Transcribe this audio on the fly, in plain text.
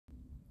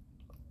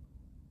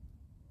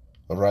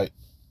All right.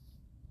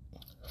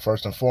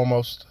 First and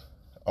foremost,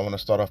 I want to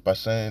start off by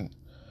saying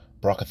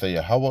Barakatha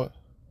Yahweh,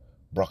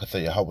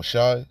 Barakatha Yahweh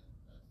Shai,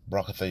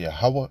 Barakatha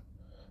Yahweh,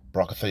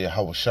 Barakatha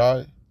Yahweh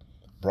Shai,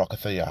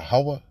 Barakatha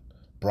Yahweh,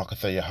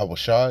 Barakatha Yahweh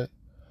Shai,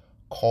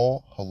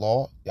 Call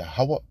Halal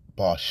Yahweh,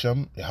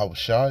 Ba'ashem Yahweh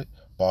Shai,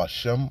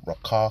 Ba'ashem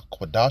Rakah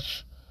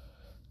Kwadash.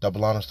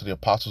 Double honors to the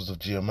apostles of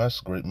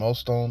GMS, Great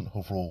Millstone,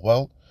 who rule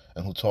well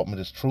and who taught me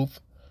this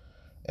truth.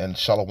 And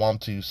shalom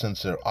to you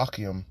sincere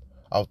Akim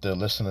out there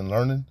listening and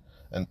learning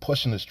and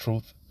pushing this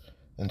truth.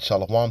 And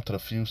shalom to the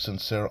few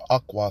sincere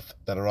Akwath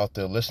that are out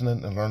there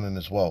listening and learning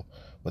as well.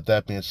 With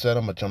that being said,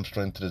 I'm going to jump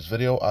straight into this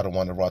video. I don't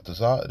want to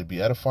ratazah. It'll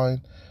be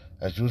edifying.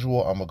 As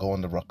usual, I'm going to go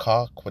into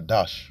Rakah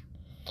Kwadash.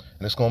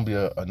 And it's going to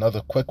be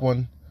another quick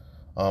one.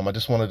 I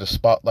just wanted to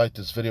spotlight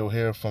this video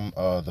here from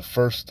the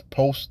first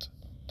post.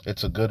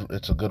 It's a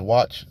good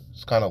watch.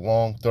 It's kind of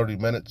long, 30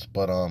 minutes,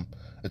 but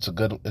it's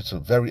a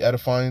very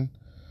edifying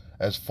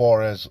as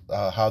far as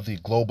how the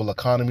global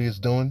economy is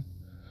doing,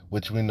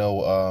 which we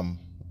know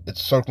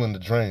it's circling the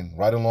drain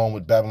right along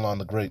with Babylon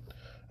the Great.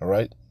 All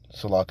right,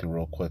 Salaki,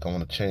 real quick. I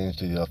want to change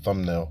the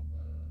thumbnail.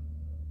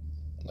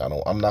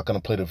 I'm not gonna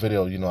play the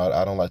video. You know,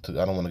 I don't want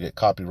to get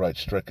copyright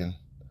stricken.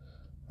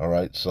 All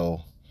right,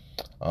 so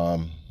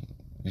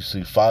you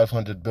see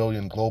 500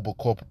 billion global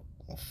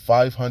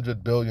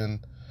 $500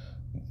 billion,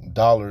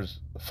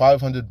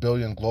 500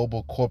 billion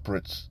global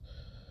corporates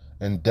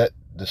in debt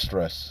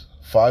distress.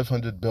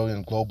 500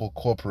 billion global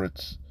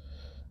corporates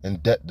in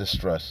debt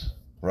distress,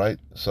 right?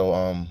 So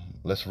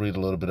let's read a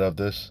little bit of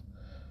this.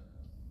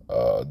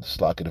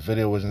 The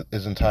video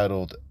is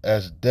entitled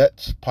 "As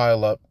Debts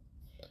Pile Up,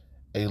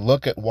 a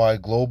Look at Why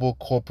Global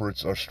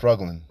Corporates Are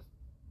Struggling."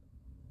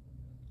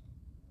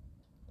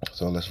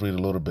 So let's read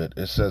a little bit.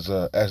 It says,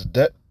 as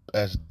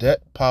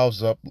debt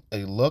piles up,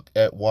 a look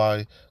at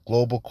why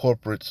global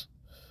corporates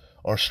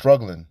are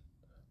struggling.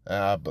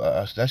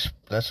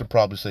 That should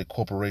probably say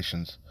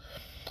corporations.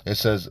 It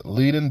says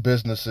leading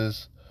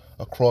businesses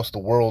across the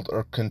world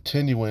are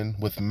continuing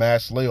with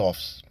mass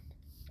layoffs.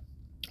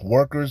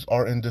 Workers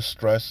are in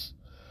distress.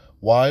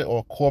 Why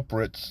are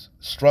corporates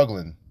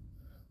struggling?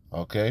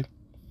 Okay.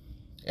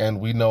 And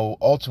we know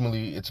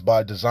ultimately it's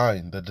by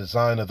design, the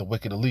design of the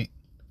wicked elite.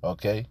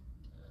 Okay.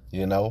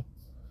 You know.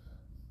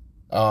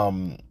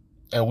 And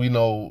we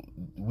know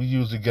we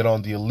usually get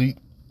on the elite,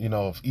 you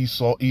know, of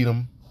Esau,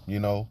 Edom, you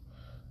know,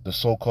 the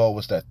so-called,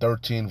 what's that,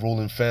 13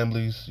 ruling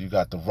families. You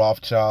got the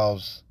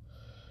Rothschilds,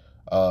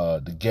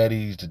 the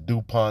Gettys, the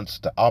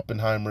DuPonts, the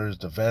Oppenheimers,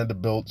 the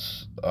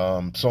Vanderbilts,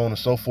 so on and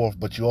so forth.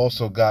 But you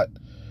also got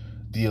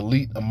the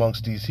elite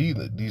amongst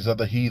these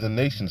other heathen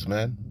nations,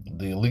 man.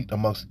 The elite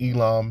amongst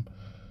Elam,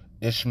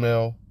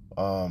 Ishmael,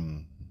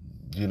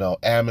 you know,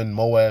 Ammon,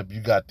 Moab.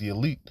 You got the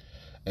elite.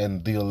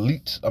 And the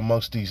elites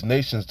amongst these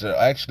nations, they're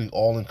actually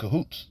all in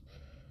cahoots.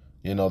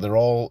 You know, they're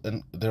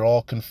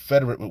all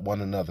confederate with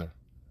one another.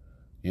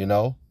 You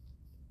know,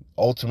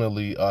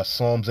 ultimately,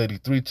 Psalms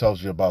 83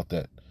 tells you about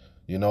that.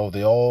 You know,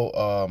 they all,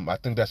 I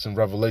think that's in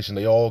Revelation,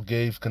 they all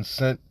gave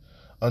consent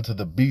unto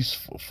the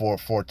beast for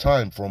a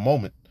time, for a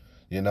moment.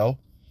 You know,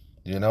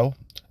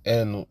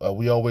 and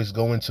we always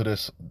go into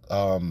this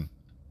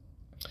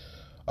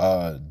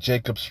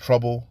Jacob's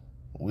trouble.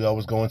 We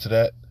always go into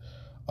that.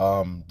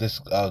 This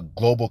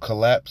global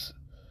collapse,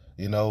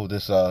 you know,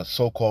 this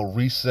so-called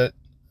reset.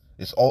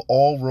 It's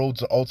all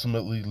roads are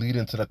ultimately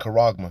leading to the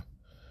charagma,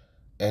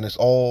 and it's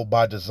all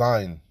by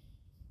design.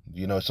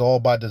 You know, it's all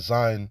by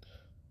design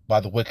by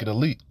the wicked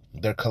elite.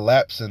 They're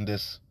collapsing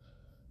this,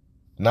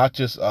 not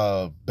just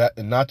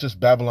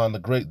Babylon the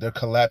Great. They're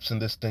collapsing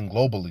this thing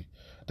globally.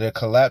 They're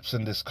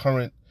collapsing this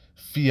current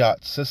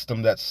fiat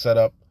system that's set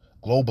up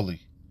globally.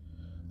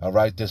 All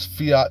right, this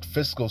fiat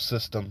fiscal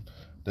system,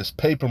 this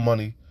paper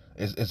money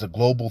is a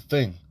global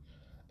thing,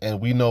 and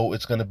we know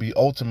it's going to be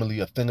ultimately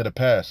a thing of the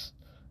past.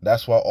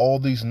 That's why all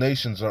these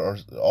nations are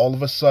all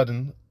of a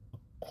sudden,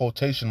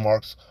 quotation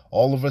marks,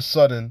 all of a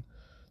sudden,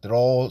 they're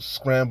all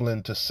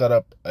scrambling to set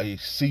up a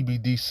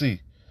CBDC,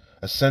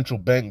 a central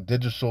bank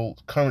digital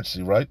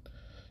currency, right?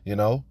 You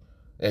know,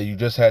 and you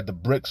just had the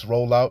BRICS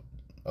roll out,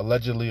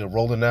 allegedly are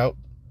rolling out,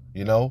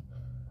 you know,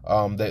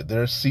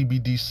 their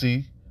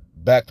CBDC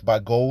backed by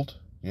gold,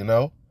 you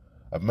know.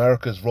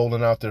 America's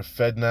rolling out their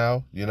Fed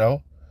now, you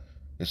know.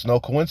 It's no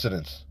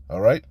coincidence,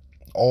 all right?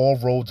 All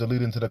roads are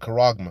leading to the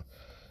charagma.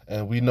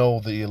 And we know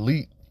the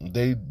elite,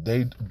 they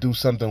do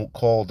something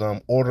called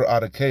order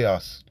out of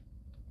chaos.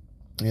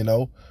 You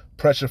know,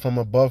 pressure from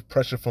above,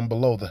 pressure from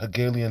below, the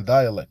Hegelian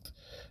dialect.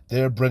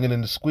 They're bringing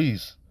in the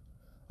squeeze,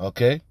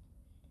 okay?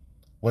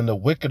 When the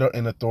wicked are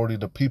in authority,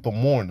 the people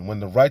mourn. When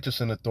the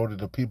righteous in authority,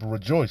 the people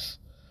rejoice.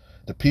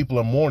 The people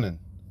are mourning,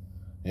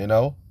 you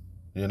know,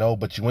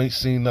 but you ain't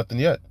seen nothing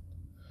yet.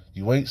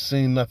 You ain't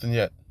seen nothing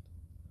yet.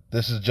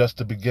 This is just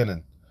the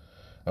beginning.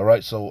 All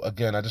right, so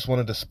again, I just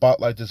wanted to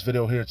spotlight this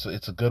video here.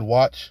 It's a good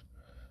watch.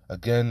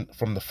 Again,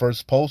 from the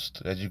first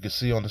post, as you can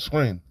see on the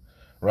screen,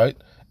 right?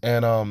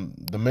 And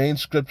the main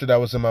scripture that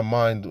was in my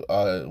mind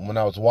when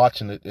I was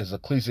watching it is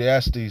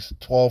Ecclesiastes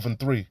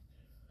 12:3.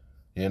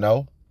 You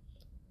know,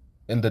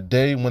 in the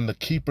day when the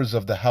keepers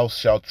of the house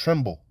shall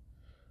tremble.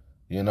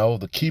 You know,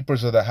 the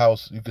keepers of the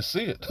house, you can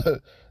see it.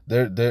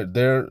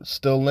 they're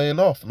still laying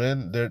off,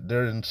 man.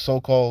 They're in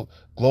so-called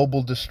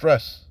global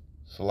distress,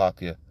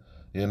 Salakia.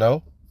 You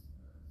know,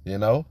 you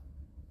know,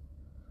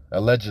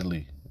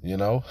 allegedly,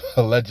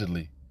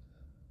 allegedly.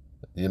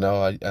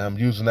 I'm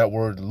using that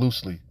word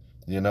loosely,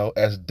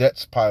 as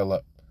debts pile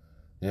up,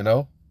 you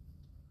know.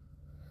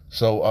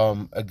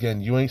 So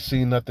again, you ain't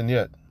seen nothing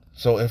yet.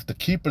 So if the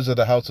keepers of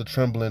the house are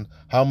trembling,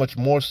 how much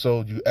more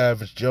so you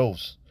average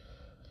Joes?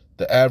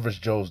 The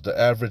average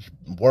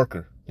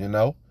worker,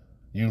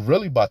 you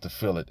really about to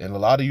feel it, and a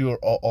lot of you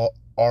are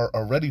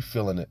already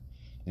feeling it,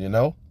 you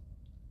know,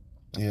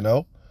 you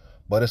know,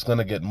 but it's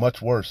gonna get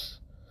much worse,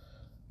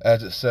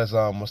 as it says.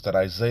 What's that,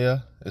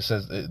 Isaiah? It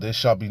says there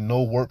shall be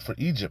no work for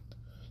Egypt.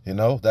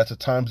 That's the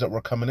times that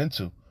we're coming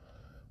into,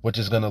 which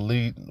is gonna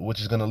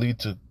lead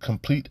to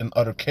complete and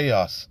utter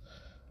chaos.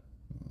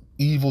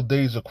 Evil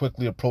days are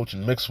quickly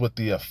approaching, mixed with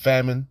the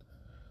famine,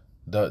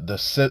 the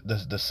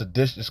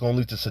sedition. It's gonna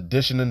lead to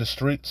sedition in the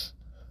streets,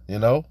 you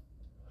know.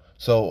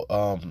 So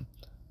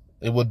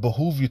it would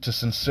behoove you to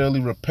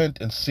sincerely repent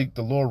and seek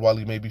the Lord while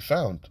he may be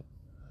found.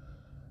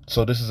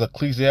 So this is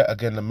Ecclesiastes.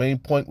 Again, the main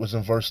point was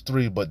in verse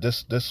 3, but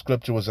this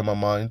scripture was in my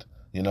mind.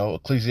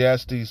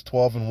 Ecclesiastes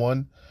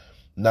 12:1.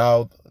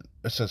 Now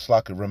it says,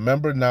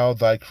 remember now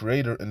thy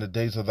creator in the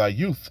days of thy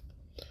youth,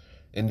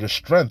 in your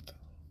strength,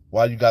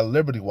 while you got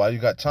liberty, while you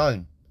got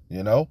time,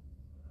 you know.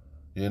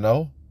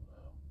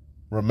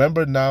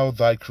 Remember now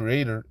thy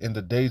creator in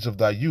the days of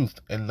thy youth,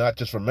 and not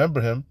just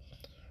remember him,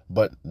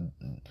 but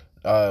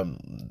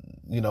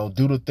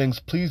do the things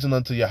pleasing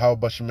unto Yahweh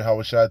Bashem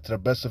Yahweh Shai to the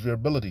best of your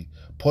ability.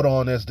 Put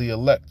on as the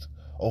elect.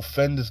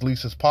 Offend as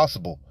least as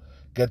possible.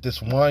 Get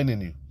this wine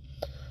in you.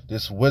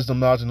 This wisdom,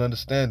 knowledge, and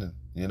understanding,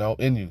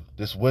 in you.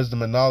 This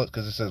wisdom and knowledge,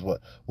 because it says what?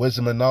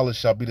 Wisdom and knowledge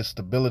shall be the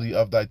stability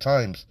of thy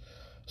times.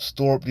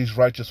 Store up these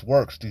righteous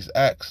works, these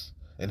acts,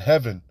 in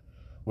heaven,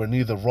 where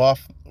neither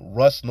rust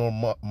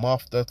nor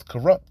moth doth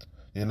corrupt,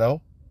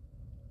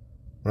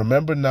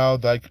 Remember now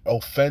thy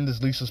offend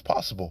as least as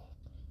possible.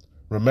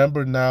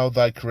 Remember now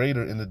thy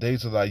creator in the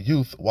days of thy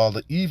youth, while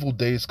the evil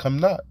days come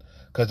not,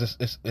 because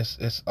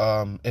it's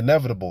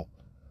inevitable.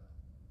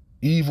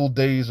 Evil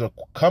days are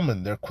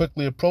coming; they're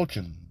quickly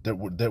approaching. That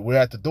we're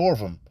at the door of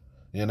them.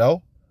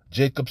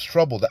 Jacob's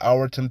trouble, the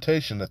hour of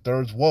temptation, the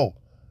third's woe.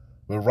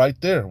 We're right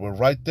there. We're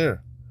right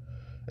there.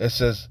 It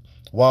says,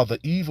 while the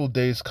evil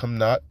days come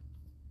not,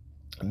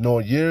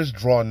 nor years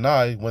draw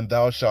nigh, when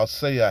thou shalt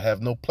say, I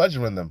have no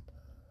pleasure in them.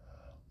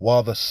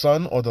 While the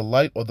sun or the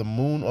light or the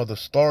moon or the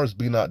stars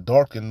be not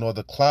darkened, nor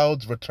the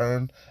clouds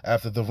return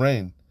after the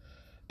rain.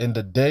 In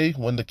the day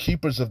when the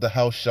keepers of the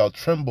house shall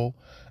tremble,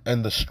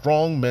 and the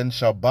strong men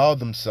shall bow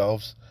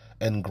themselves,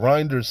 and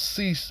grinders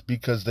cease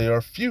because they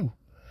are few,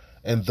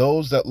 and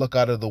those that look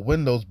out of the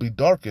windows be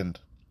darkened.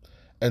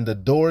 And the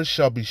doors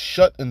shall be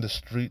shut in the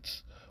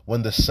streets,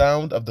 when the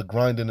sound of the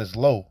grinding is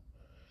low.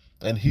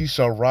 And he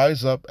shall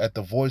rise up at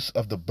the voice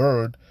of the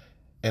bird,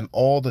 and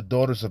all the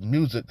daughters of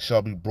music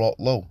shall be brought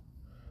low.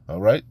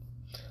 All right.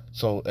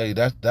 So, hey,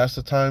 that's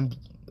the time.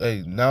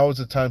 Hey, now is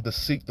the time to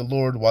seek the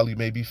Lord while he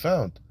may be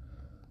found.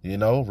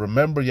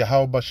 Remember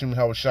Yahweh Bashem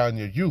Yahweh Shai in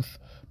your youth,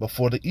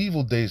 before the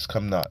evil days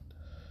come not.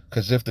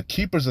 Because if the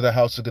keepers of the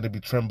house are going to be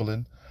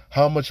trembling,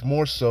 how much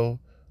more so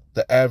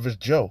the average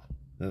Joe?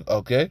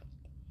 Okay.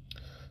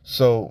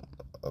 So,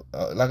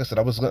 like I said,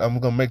 I'm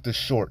gonna make this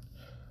short.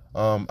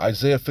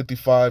 Isaiah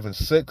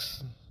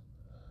 55:6.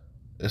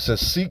 It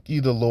says, "Seek ye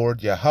the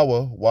Lord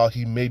Yahweh while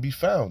he may be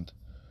found."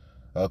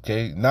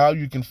 Okay, now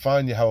you can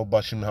find Yahweh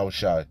Bashem Yahweh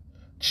Shai,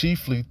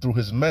 chiefly through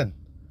his men,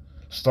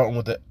 starting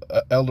with the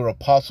elder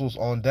apostles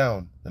on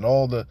down, and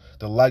all the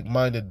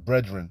like-minded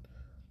brethren,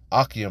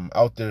 Akim,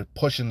 out there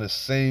pushing the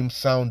same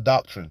sound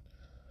doctrine,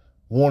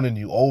 warning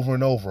you over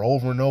and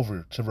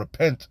over to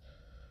repent.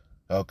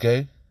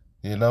 Okay,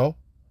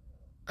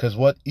 because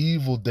what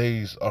evil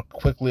days are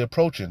quickly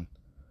approaching.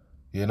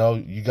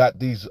 You got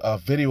these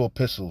video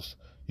epistles,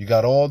 you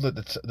got all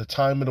the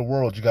time in the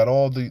world, you got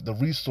all the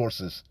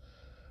resources.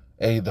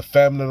 Hey, the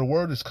famine of the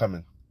word is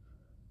coming.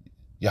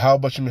 Yahweh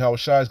Bashem Yahweh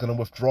Shai is going to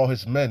withdraw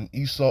his men.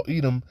 Esau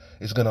Edom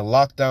is going to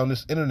lock down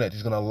this internet.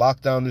 He's going to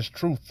lock down this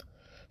truth.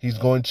 He's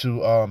going to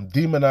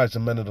demonize the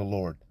men of the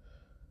Lord.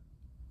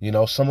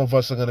 Some of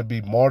us are going to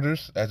be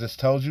martyrs, as it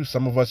tells you.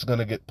 Some of us are going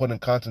to get put in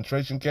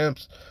concentration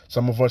camps.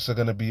 Some of us are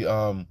going to be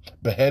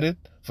beheaded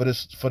for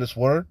this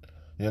word.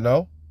 And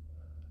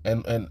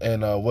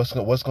what's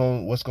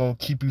going to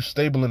keep you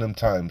stable in them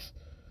times?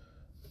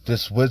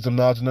 This wisdom,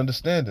 knowledge, and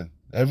understanding.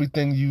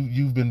 Everything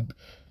you've been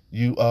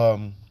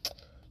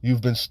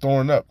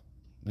storing up,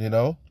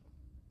 that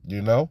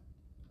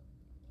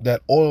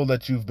oil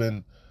that you've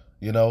been,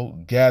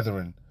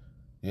 gathering,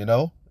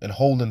 and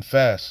holding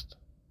fast,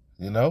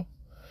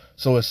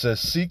 So it says,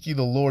 seek ye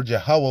the Lord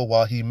Yahweh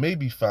while he may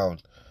be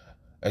found.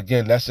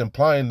 Again, that's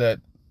implying that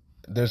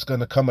there's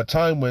going to come a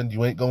time when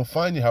you ain't going to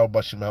find Yahweh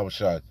Bashem Yahweh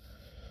Shai,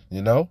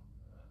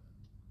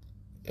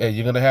 Hey,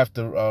 you're going to have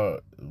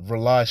to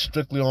rely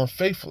strictly on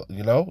faith,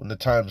 and the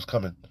time is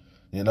coming.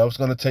 You know, it's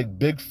going to take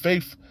big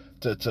faith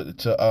to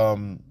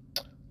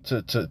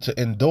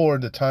endure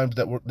the times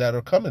that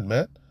are coming,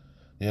 man.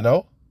 You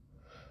know.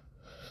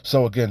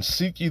 So again,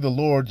 seek ye the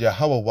Lord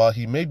Yahweh while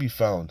he may be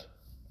found.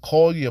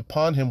 Call ye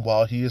upon him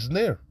while he is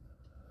near.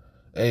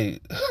 Hey,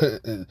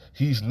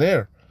 he's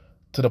near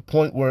to the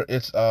point where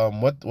it's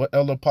what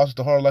Elder Apostle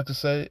Tahar like to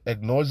say,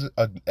 ad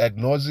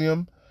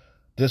nauseam.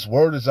 This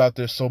word is out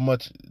there so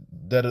much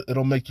that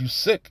it'll make you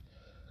sick,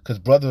 because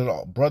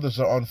brothers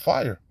are on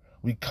fire.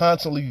 We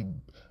constantly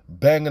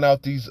banging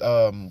out these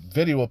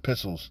video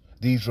epistles,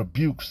 these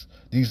rebukes,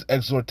 these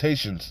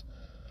exhortations.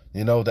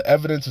 You know, the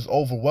evidence is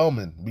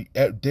overwhelming.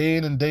 Day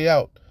in and day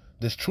out,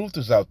 this truth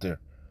is out there.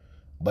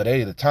 But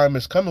hey, the time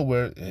is coming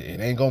where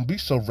it ain't gonna be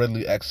so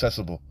readily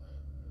accessible.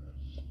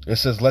 It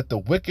says, let the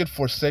wicked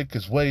forsake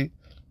his way,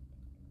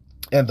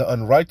 and the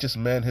unrighteous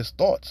man his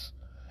thoughts.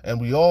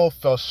 And we all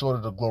fell short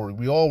of the glory.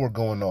 We all were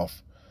going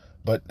off.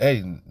 But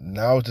hey,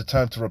 now is the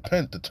time to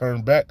repent, to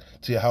turn back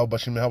to Yahweh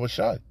Bashim Yahweh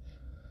Shai.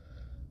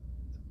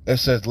 It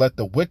says, let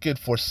the wicked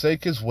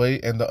forsake his way,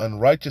 and the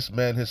unrighteous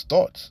man his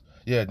thoughts.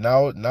 Yeah,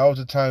 now is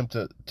the time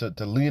to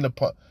lean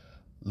upon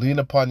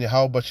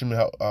Yahweh Bashim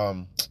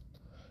Yahweh.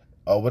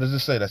 What does it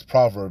say? That's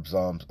Proverbs.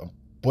 I'm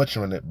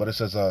butchering it, but it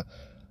says,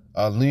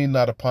 lean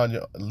not upon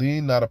your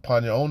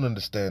own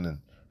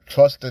understanding.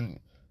 Trust in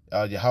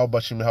Yahweh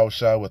Bashim Yahweh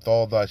Shai with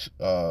all thy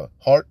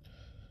heart,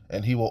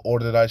 and he will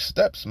order thy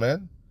steps,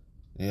 man.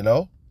 You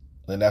know,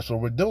 and that's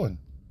what we're doing.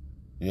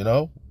 You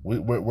know,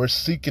 we're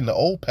seeking the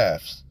old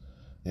paths.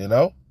 You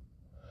know,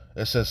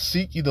 it says,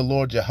 seek ye the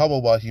Lord Yahweh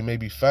while he may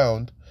be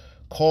found.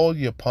 Call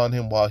ye upon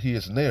him while he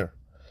is near.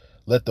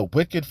 Let the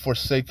wicked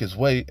forsake his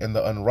way, and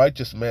the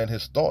unrighteous man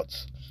his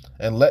thoughts.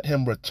 And let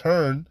him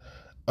return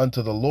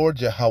unto the Lord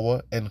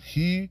Yahweh, and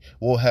he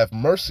will have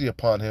mercy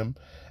upon him,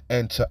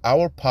 and to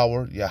our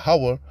power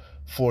Yahweh,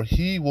 for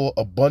he will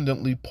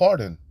abundantly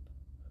pardon.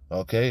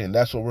 Okay, and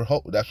that's what we're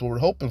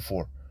hoping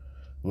for.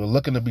 We're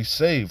looking to be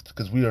saved,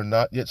 because we are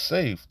not yet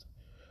saved.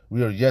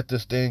 We are yet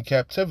this day in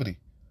captivity.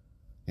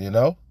 You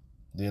know.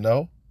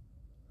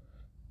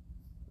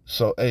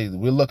 So hey,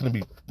 we're looking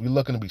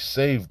to be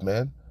saved,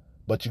 man.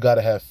 But you got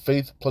to have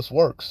faith plus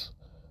works.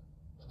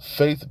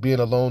 Faith being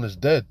alone is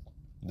dead.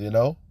 You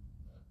know.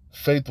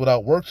 Faith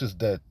without works is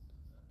dead.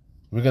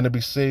 We're going to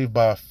be saved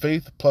by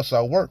faith plus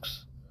our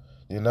works.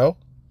 You know.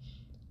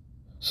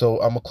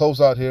 So I'm gonna close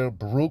out here.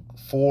 Baruch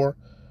 4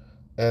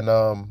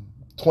 and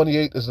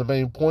 28 is the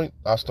main point.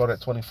 I'll start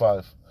at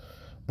 25.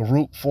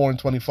 Baruch 4 and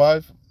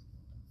 25.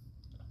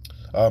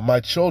 My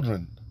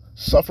children,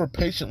 suffer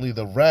patiently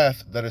the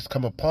wrath that has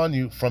come upon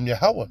you from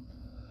Yahweh.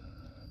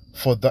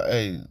 For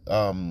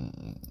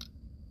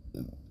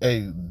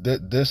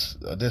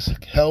this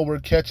hell we're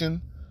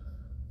catching,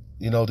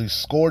 you know, these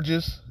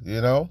scourges,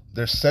 you know,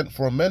 they're sent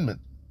for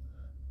amendment.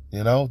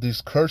 You know,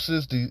 these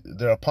curses,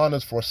 they're upon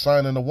us for a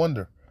sign and a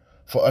wonder,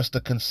 for us to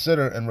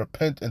consider and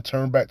repent and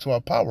turn back to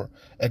our power,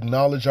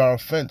 acknowledge our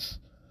offense,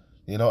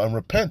 you know, and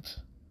repent.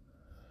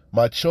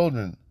 My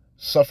children,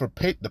 suffer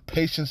the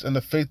patience and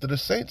the faith of the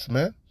saints,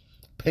 man.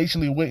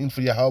 Patiently waiting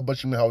for Yahweh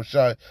Bashim Yahweh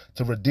Shai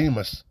to redeem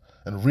us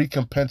and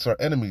recompense our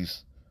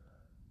enemies.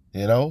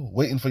 You know,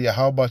 waiting for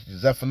Yahweh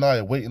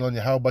Zephaniah, waiting on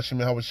Yahweh Bashim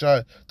Yahweh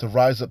Shai to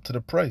rise up to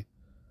the prey.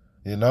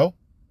 You know,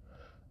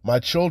 my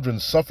children,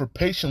 suffer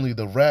patiently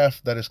the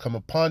wrath that has come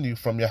upon you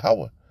from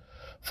Yahweh.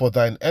 For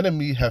thine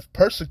enemy have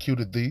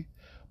persecuted thee,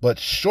 but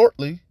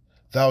shortly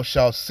thou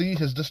shalt see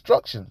his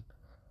destruction.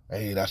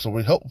 Hey, that's what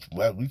we hope.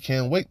 We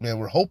can't wait, man.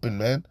 We're hoping,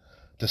 man,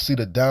 to see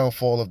the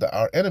downfall of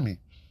our enemy,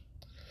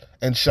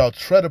 and shall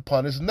tread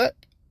upon his neck.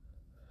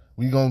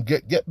 We gonna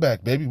get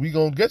back, baby. We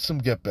gonna get some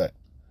get back.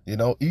 You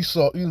know,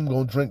 Esau even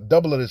gonna drink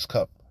double of this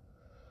cup.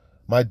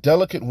 My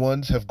delicate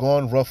ones have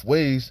gone rough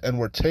ways, and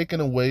were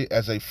taken away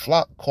as a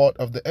flock caught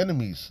of the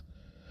enemies.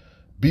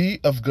 Be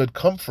of good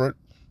comfort,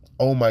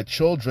 O my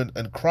children,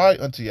 and cry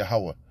unto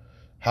Yahweh.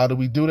 How do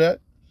we do that?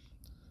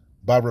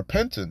 By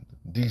repenting.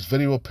 These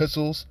video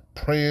epistles,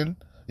 praying,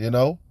 you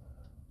know,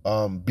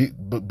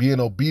 being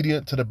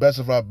obedient to the best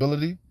of our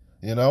ability,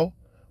 you know,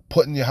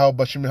 putting Yahweh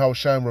Bashim Yahweh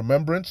Shai in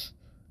remembrance,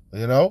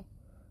 you know.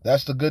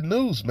 That's the good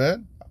news,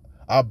 man.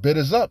 Our bid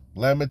is up.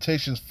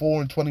 Lamentations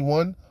 4 and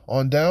 21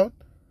 on down.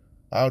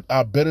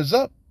 Our bid is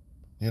up,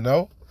 you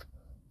know.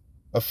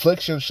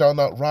 Affliction shall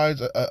not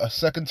rise a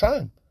second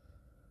time,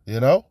 you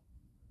know.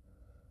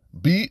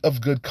 Be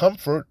of good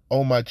comfort,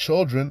 O my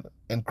children,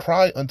 and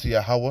cry unto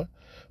Yahweh,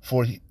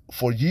 for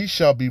ye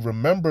shall be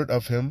remembered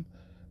of him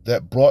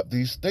that brought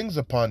these things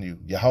upon you.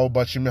 Yahweh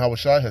Bashim Yahweh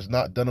Shai has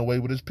not done away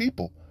with his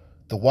people.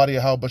 The Wadi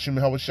Yahweh Bashim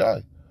Yahweh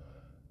Shai.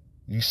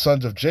 You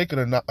sons of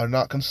Jacob are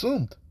not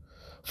consumed.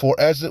 For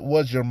as it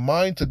was your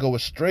mind to go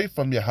astray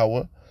from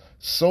Yahweh,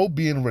 so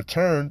being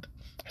returned,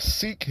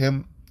 seek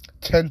him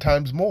 10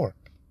 times more.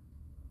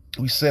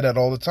 We say that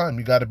all the time.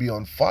 You got to be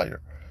on fire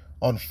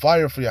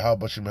for Yahweh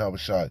Bashim Yahweh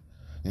Shai,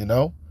 you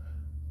know.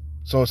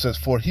 So it says,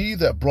 for he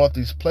that brought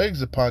these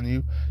plagues upon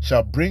you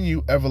shall bring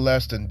you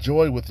everlasting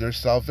joy with your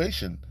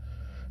salvation.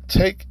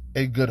 Take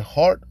a good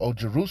heart, O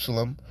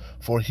Jerusalem,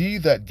 for he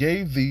that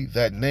gave thee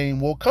that name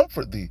will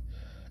comfort thee,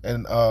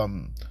 And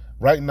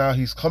right now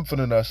he's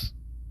comforting us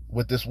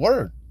with this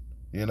word,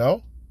 you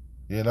know,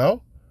 you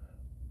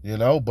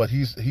know, but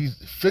he's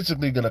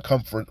physically gonna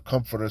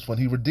comfort us when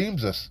he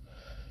redeems us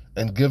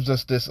and gives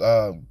us this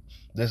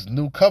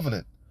new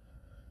covenant,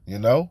 you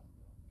know,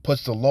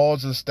 puts the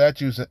laws and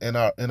statutes in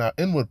our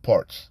inward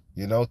parts,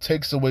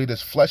 takes away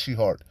this fleshy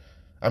heart.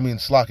 I mean,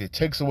 Slaki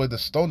takes away the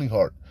stony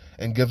heart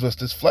and gives us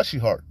this fleshy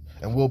heart,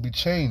 and we'll be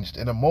changed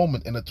in a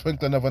moment, in a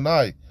twinkling of an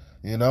eye,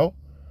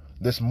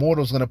 This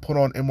mortal's going to put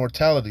on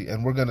immortality,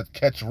 and we're going to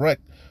catch wreck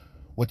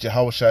with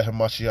Yahushua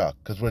HaMashiach,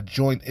 because we're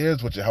joint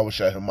heirs with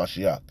Yahushua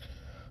HaMashiach.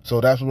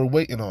 So that's what we're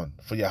waiting on,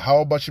 for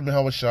Yahweh Bashim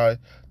Yahushua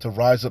to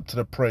rise up to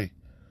the prey.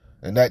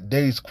 And that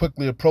day is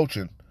quickly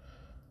approaching.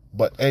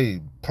 But,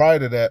 hey, prior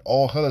to that,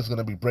 all hell is going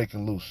to be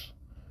breaking loose,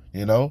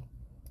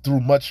 Through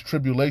much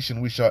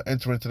tribulation, we shall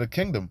enter into the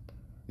kingdom,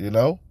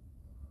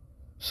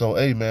 So,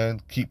 hey,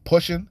 man, keep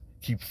pushing,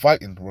 keep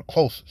fighting. We're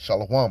close.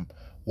 Shalom.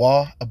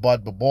 Wa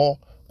abad babal.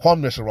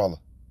 Kwam Yesharallah.